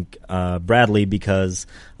for, I think, Bradley, because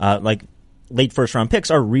like late first round picks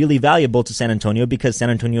are really valuable to San Antonio because San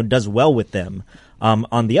Antonio does well with them.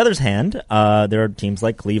 On the other hand, there are teams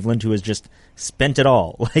like Cleveland who has just spent it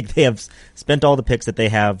all. Like they have spent all the picks that they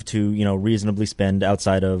have to, reasonably spend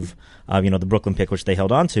outside of, the Brooklyn pick, which they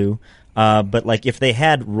held on to. But like if they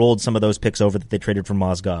had rolled some of those picks over that they traded for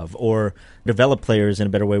Mozgov, or developed players in a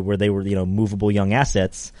better way where they were, movable young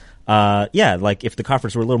assets, like if the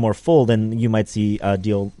coffers were a little more full, then you might see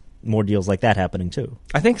more deals like that happening too.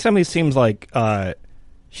 I think some of these teams like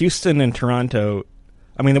Houston and Toronto,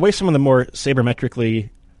 the way some of the more sabermetrically,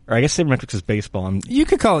 or I guess sabermetrics is baseball. You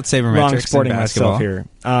could call it sabermetrics. Wrong sporting myself here.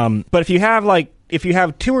 But if you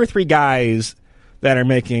have 2 or 3 guys that are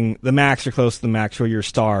making the max or close to the max, who are your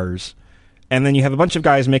stars, and then you have a bunch of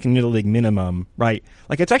guys making the league minimum, right?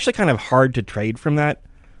 Like it's actually kind of hard to trade from that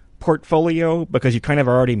portfolio because you kind of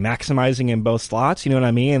are already maximizing in both slots. You know what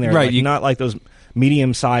I mean? And they're right, not like those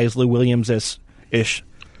medium-sized Lou Williams-ish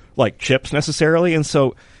like chips necessarily. And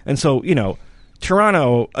so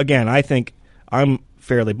Toronto, again, I think I'm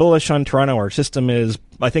fairly bullish on Toronto. Our system is,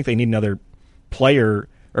 I think they need another player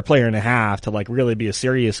or player and a half to like really be a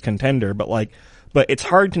serious contender. But it's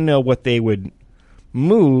hard to know what they would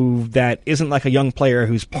move that isn't like a young player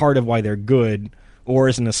who's part of why they're good, or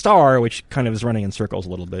isn't a star, which kind of is running in circles a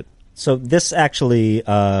little bit. So this actually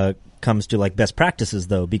comes to like best practices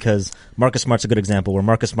though, because Marcus Smart's a good example where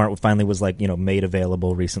Marcus Smart finally was like, made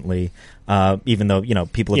available recently, even though,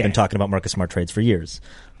 people have been talking about Marcus Smart trades for years.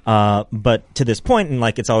 But to this point, and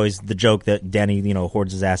like it's always the joke that Danny,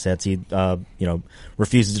 hoards his assets. He,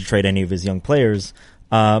 refuses to trade any of his young players.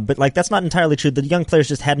 But like that's not entirely true. The young players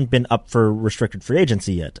just hadn't been up for restricted free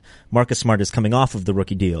agency yet. Marcus Smart is coming off of the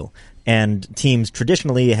rookie deal, and teams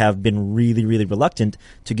traditionally have been really, really reluctant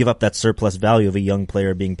to give up that surplus value of a young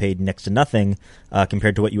player being paid next to nothing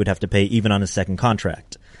compared to what you would have to pay even on his second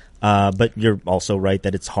contract. But you're also right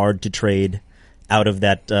that it's hard to trade out of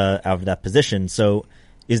that position. So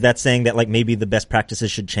is that saying that like maybe the best practices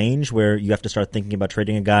should change, where you have to start thinking about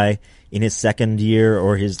trading a guy in his second year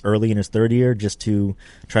or his early in his third year just to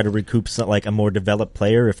try to recoup like a more developed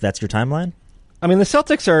player if that's your timeline? The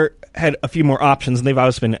Celtics had a few more options, and they've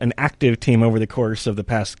always been an active team over the course of the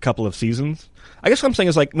past couple of seasons. I guess what I'm saying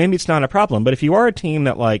is like maybe it's not a problem, but if you are a team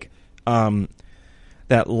that like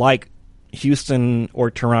Houston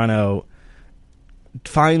or Toronto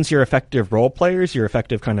finds your effective role players, your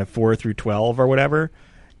effective kind of 4 through 12 or whatever,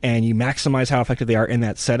 and you maximize how effective they are in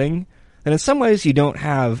that setting, then in some ways you don't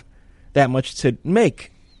have that much to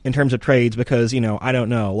make in terms of trades because, I don't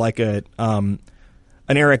know, like an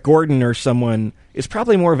Eric Gordon or someone is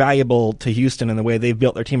probably more valuable to Houston in the way they've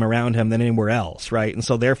built their team around him than anywhere else, right? And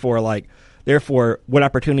so therefore, what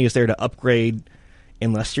opportunity is there to upgrade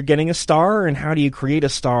unless you're getting a star? And how do you create a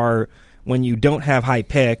star when you don't have high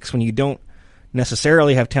picks, when you don't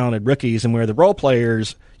necessarily have talented rookies, and where the role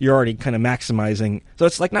players you're already kind of maximizing? So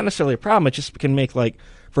it's like not necessarily a problem. It just can make like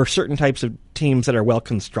for certain types of teams that are well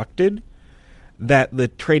constructed, that the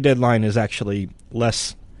trade deadline is actually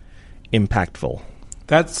less impactful.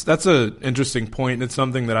 That's an interesting point. It's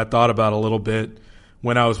something that I thought about a little bit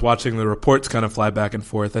when I was watching the reports kind of fly back and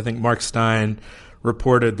forth. I think Mark Stein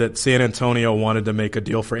reported that San Antonio wanted to make a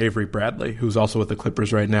deal for Avery Bradley, who's also with the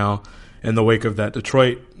Clippers right now, in the wake of that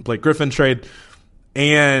Detroit Blake Griffin trade.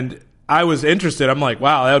 And I was interested. I'm like,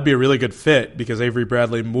 wow, that would be a really good fit because Avery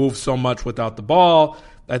Bradley moves so much without the ball.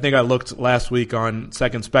 I think I looked last week on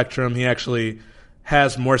Second Spectrum. He actually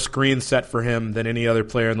has more screens set for him than any other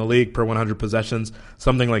player in the league per 100 possessions,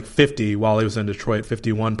 something like 50 while he was in Detroit,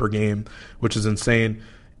 51 per game, which is insane.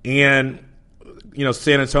 And,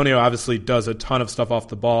 San Antonio obviously does a ton of stuff off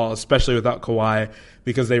the ball, especially without Kawhi,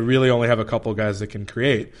 because they really only have a couple guys that can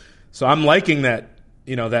create. So I'm liking that,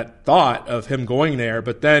 that thought of him going there,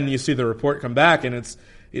 but then you see the report come back and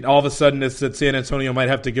it all of a sudden it's that San Antonio might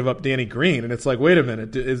have to give up Danny Green. And it's like, wait a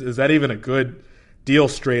minute, is that even a good deal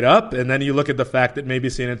straight up? And then you look at the fact that maybe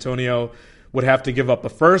San Antonio would have to give up a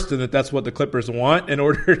first and that's what the Clippers want in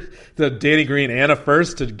order to Danny Green and a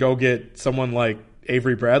first to go get someone like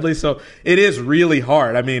Avery Bradley. So it is really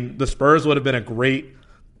hard. I mean, the Spurs would have been a great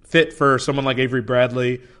fit for someone like Avery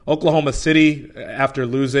Bradley. Oklahoma City, after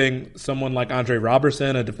losing someone like Andre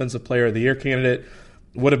Robertson, a Defensive Player of the Year candidate,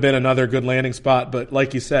 would have been another good landing spot. But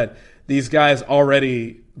like you said, these teams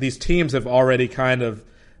have already kind of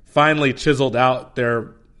finally chiseled out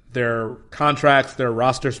their contracts, their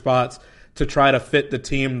roster spots to try to fit the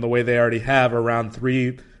team the way they already have around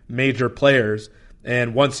three major players.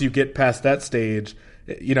 And once you get past that stage,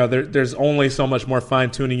 there's only so much more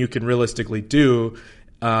fine-tuning you can realistically do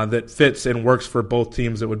that fits and works for both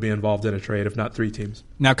teams that would be involved in a trade, if not three teams.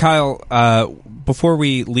 Now, Kyle, before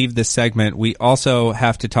we leave this segment, we also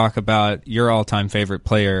have to talk about your all-time favorite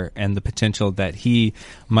player and the potential that he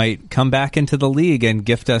might come back into the league and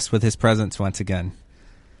gift us with his presence once again.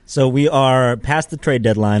 So we are past the trade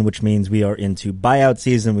deadline, which means we are into buyout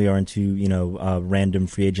season. We are into, random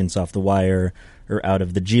free agents off the wire or out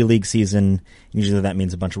of the G League season. Usually that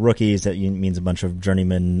means a bunch of rookies. That means a bunch of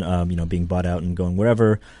journeymen, being bought out and going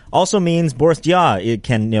wherever. Also means Boris Diaw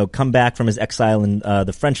can, come back from his exile in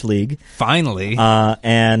the French league. Finally.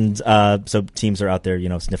 So teams are out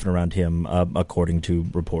there, sniffing around him, according to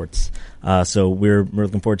reports. So we're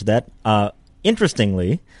looking forward to that.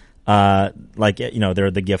 Interestingly, there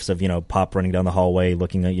are the gifs of, Pop running down the hallway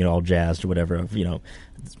looking at, all jazzed or whatever,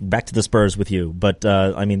 back to the Spurs with you. But,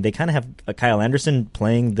 they kind of have Kyle Anderson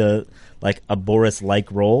playing a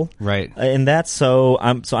Boris-like role. Right. In that. So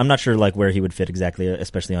I'm not sure, where he would fit exactly,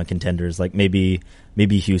 especially on contenders. Maybe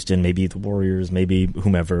Houston, maybe the Warriors, maybe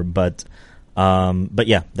whomever. But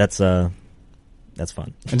yeah, that's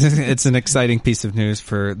fun. It's an exciting piece of news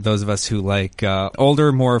for those of us who like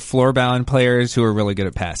older, more floor-bound players who are really good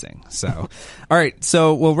at passing. So, all right,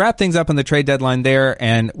 so we'll wrap things up on the trade deadline there,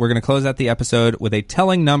 and we're going to close out the episode with a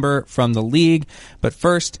telling number from the league. But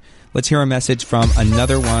first, let's hear a message from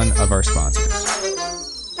another one of our sponsors.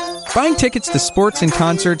 Buying tickets to sports and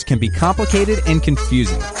concerts can be complicated and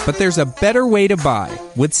confusing, but there's a better way to buy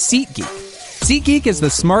with SeatGeek. SeatGeek is the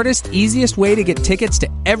smartest, easiest way to get tickets to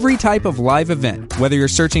every type of live event. Whether you're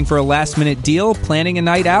searching for a last-minute deal, planning a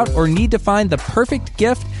night out, or need to find the perfect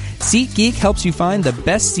gift, SeatGeek helps you find the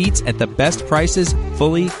best seats at the best prices,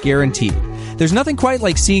 fully guaranteed. There's nothing quite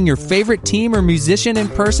like seeing your favorite team or musician in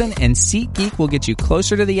person, and SeatGeek will get you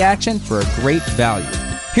closer to the action for a great value.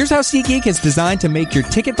 Here's how SeatGeek is designed to make your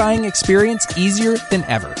ticket buying experience easier than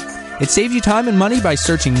ever. It saves you time and money by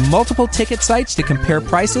searching multiple ticket sites to compare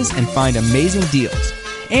prices and find amazing deals.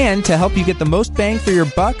 And to help you get the most bang for your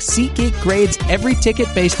buck, SeatGeek grades every ticket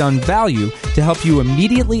based on value to help you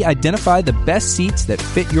immediately identify the best seats that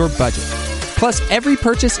fit your budget. Plus, every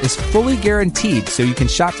purchase is fully guaranteed, so you can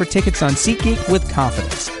shop for tickets on SeatGeek with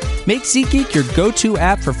confidence. Make SeatGeek your go-to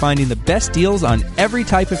app for finding the best deals on every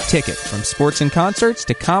type of ticket, from sports and concerts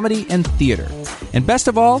to comedy and theater. And best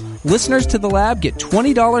of all, listeners to The Lab get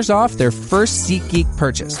 $20 off their first SeatGeek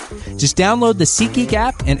purchase. Just download the SeatGeek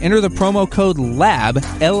app and enter the promo code LAB,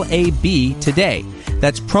 L-A-B, today.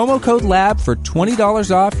 That's promo code LAB for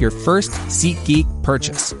 $20 off your first SeatGeek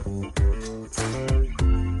purchase.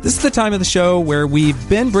 This is the time of the show where we've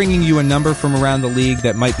been bringing you a number from around the league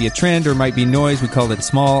that might be a trend or might be noise. We call it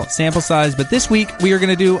small sample size. But this week, we are going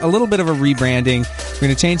to do a little bit of a rebranding. We're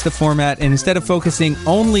going to change the format. And instead of focusing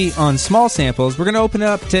only on small samples, we're going to open it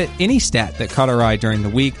up to any stat that caught our eye during the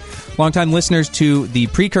week. Longtime listeners to the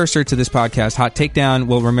precursor to this podcast, Hot Takedown,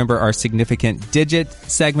 will remember our significant digit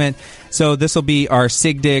segment. So this will be our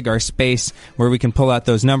Sig Dig, our space, where we can pull out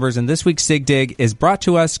those numbers. And this week's Sig Dig is brought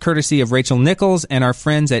to us courtesy of Rachel Nichols and our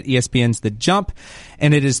friends at ESPN's The Jump.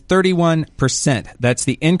 And it is 31%. That's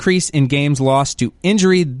the increase in games lost to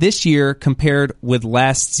injury this year compared with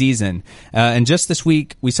last season. And just this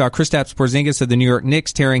week, we saw Kristaps Porzingis of the New York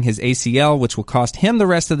Knicks tearing his ACL, which will cost him the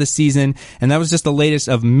rest of the season. And that was just the latest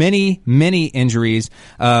of many, many injuries,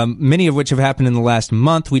 many of which have happened in the last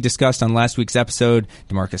month. We discussed on last week's episode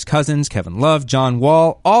DeMarcus Cousins, Kevin Love, John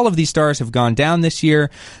Wall. All of these stars have gone down this year.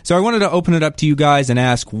 So I wanted to open it up to you guys and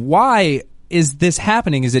ask, why is this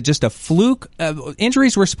happening? Is it just a fluke?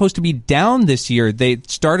 Injuries were supposed to be down this year. They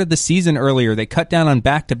started the season earlier. They cut down on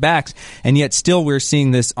back-to-backs, and yet still we're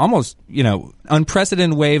seeing this almost,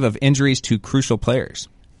 unprecedented wave of injuries to crucial players.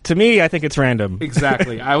 To me, I think it's random.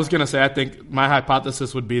 Exactly. I was going to say, I think my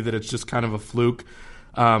hypothesis would be that it's just kind of a fluke.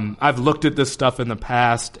 I've looked at this stuff in the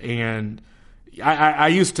past, and I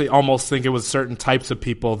used to almost think it was certain types of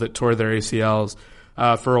people that tore their ACLs.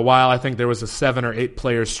 For a while, I think there was a 7 or 8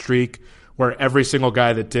 player streak where every single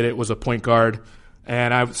guy that did it was a point guard.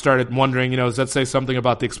 And I started wondering, does that say something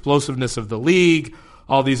about the explosiveness of the league?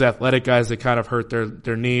 All these athletic guys that kind of hurt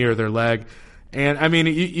their knee or their leg. And, I mean,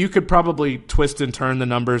 you could probably twist and turn the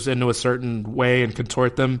numbers into a certain way and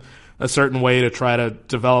contort them a certain way to try to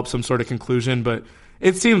develop some sort of conclusion. But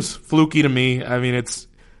it seems fluky to me. I mean, it's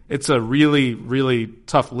a really, really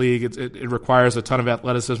tough league. It requires a ton of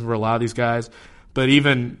athleticism for a lot of these guys. But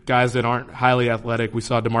even guys that aren't highly athletic, we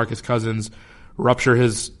saw DeMarcus Cousins rupture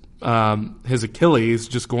his Achilles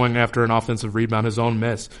just going after an offensive rebound, his own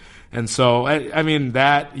miss. And so, I mean,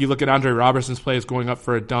 that you look at Andre Robertson's play is going up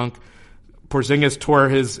for a dunk. Porzingis tore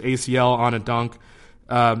his ACL on a dunk.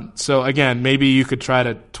 So again, maybe you could try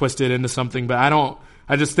to twist it into something, but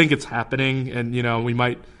I just think it's happening, and we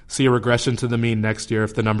might see a regression to the mean next year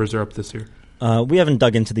if the numbers are up this year. We haven't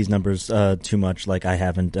dug into these numbers too much, like I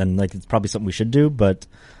haven't, and it's probably something we should do. But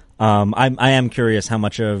I am curious how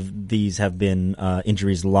much of these have been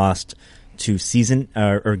injuries lost to season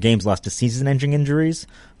or games lost to season-ending injuries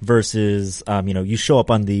versus you show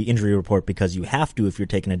up on the injury report because you have to if you're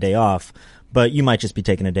taking a day off, but you might just be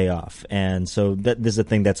taking a day off. And so this is a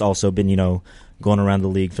thing that's also been going around the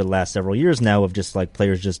league for the last several years now of just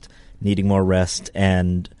players just needing more rest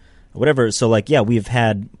and whatever. So we've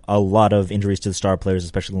had a lot of injuries to the star players,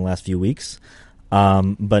 especially in the last few weeks.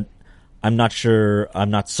 But I'm not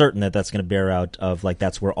certain that that's going to bear out of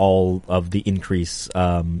that's where all of the increase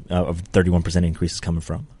of 31% increase is coming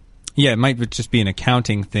from. Yeah, it might just be an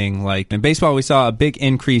accounting thing. In baseball, we saw a big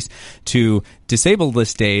increase to disabled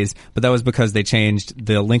list days, but that was because they changed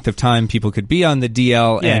the length of time people could be on the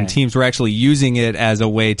DL, and teams were actually using it as a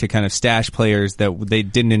way to kind of stash players that they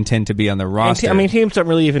didn't intend to be on the roster. Teams don't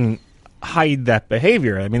really even hide that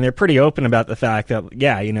behavior. I mean, they're pretty open about the fact that,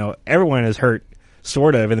 everyone is hurt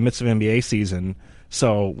sort of in the midst of NBA season,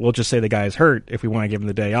 so we'll just say the guy's hurt if we want to give him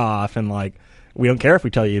the day off, and we don't care if we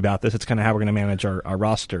tell you about this. It's kind of how we're going to manage our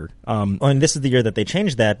roster. And this is the year that they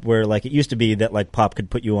changed that, where it used to be that Pop could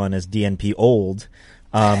put you on as DNP old,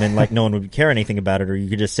 and no one would care anything about it, or you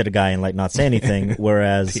could just sit a guy and not say anything.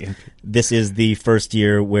 Whereas this is the first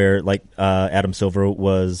year where Adam Silver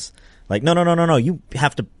was no, you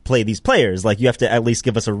have to play these players. You have to at least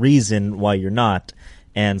give us a reason why you're not.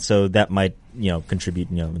 And so that might,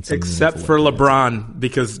 contribute, in some except for LeBron,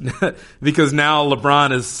 because now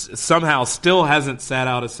LeBron is somehow still hasn't sat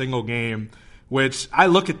out a single game, which I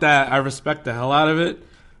look at that, I respect the hell out of it,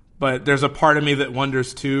 but there's a part of me that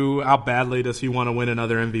wonders too, how badly does he want to win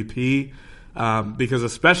another MVP? Because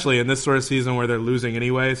especially in this sort of season where they're losing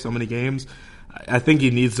anyway, so many games, I think he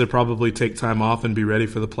needs to probably take time off and be ready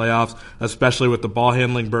for the playoffs, especially with the ball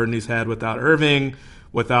handling burden he's had without Irving,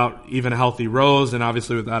 without even a healthy Rose, and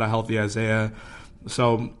obviously without a healthy Isaiah.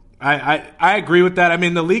 So I agree with that. I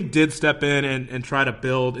mean, the league did step in and try to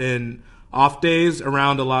build in off days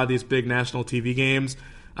around a lot of these big national TV games.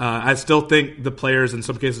 I still think the players in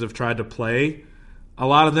some cases have tried to play. A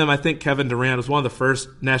lot of them, I think Kevin Durant was one of the first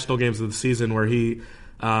national games of the season where he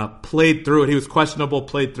played through it. He was questionable,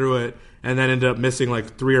 played through it, and then ended up missing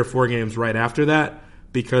 3 or 4 games right after that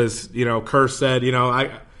because, Kerr said,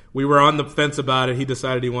 we were on the fence about it. He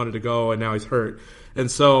decided he wanted to go, and now he's hurt.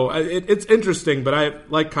 And so it's interesting,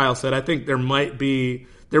 but like Kyle said, I think there might be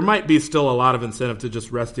there might be still a lot of incentive to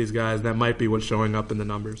just rest these guys. That might be what's showing up in the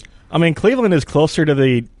numbers. I mean, Cleveland is closer to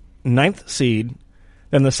the 9th seed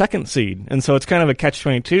than the 2nd seed, and so it's kind of a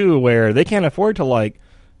catch-22 where they can't afford to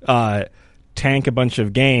tank a bunch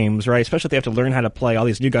of games, right? Especially if they have to learn how to play all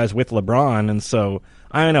these new guys with LeBron. And so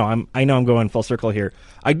I don't know. I know I'm going full circle here.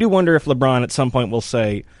 I do wonder if LeBron at some point will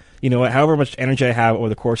say, you know what, however much energy I have over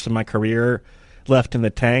the course of my career left in the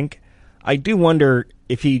tank, I do wonder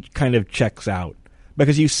if he kind of checks out,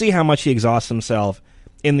 because you see how much he exhausts himself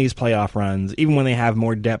in these playoff runs, even when they have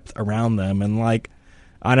more depth around them. And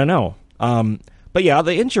I don't know. But yeah,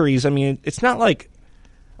 the injuries, I mean, it's not like,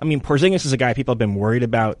 Porzingis is a guy people have been worried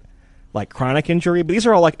about, like chronic injury, but these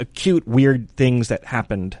are all like acute, weird things that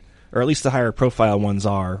happened, or at least the higher profile ones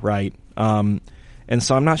are, right? And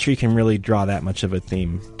so I'm not sure you can really draw that much of a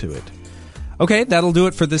theme to it. Okay, that'll do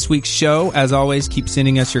it for this week's show. As always, keep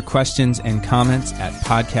sending us your questions and comments at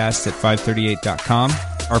podcast@538.com.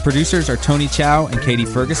 Our producers are Tony Chow and Katie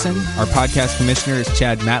Ferguson. Our podcast commissioner is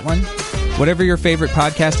Chad Matlin. Whatever your favorite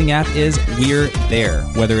podcasting app is, we're there.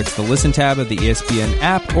 Whether it's the Listen tab of the ESPN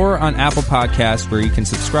app or on Apple Podcasts, where you can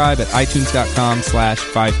subscribe at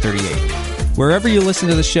itunes.com/538. Wherever you listen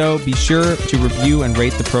to the show, be sure to review and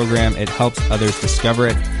rate the program. It helps others discover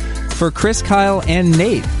it. For Chris, Kyle, and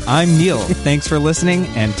Nate, I'm Neil. Thanks for listening,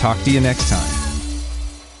 and talk to you next time.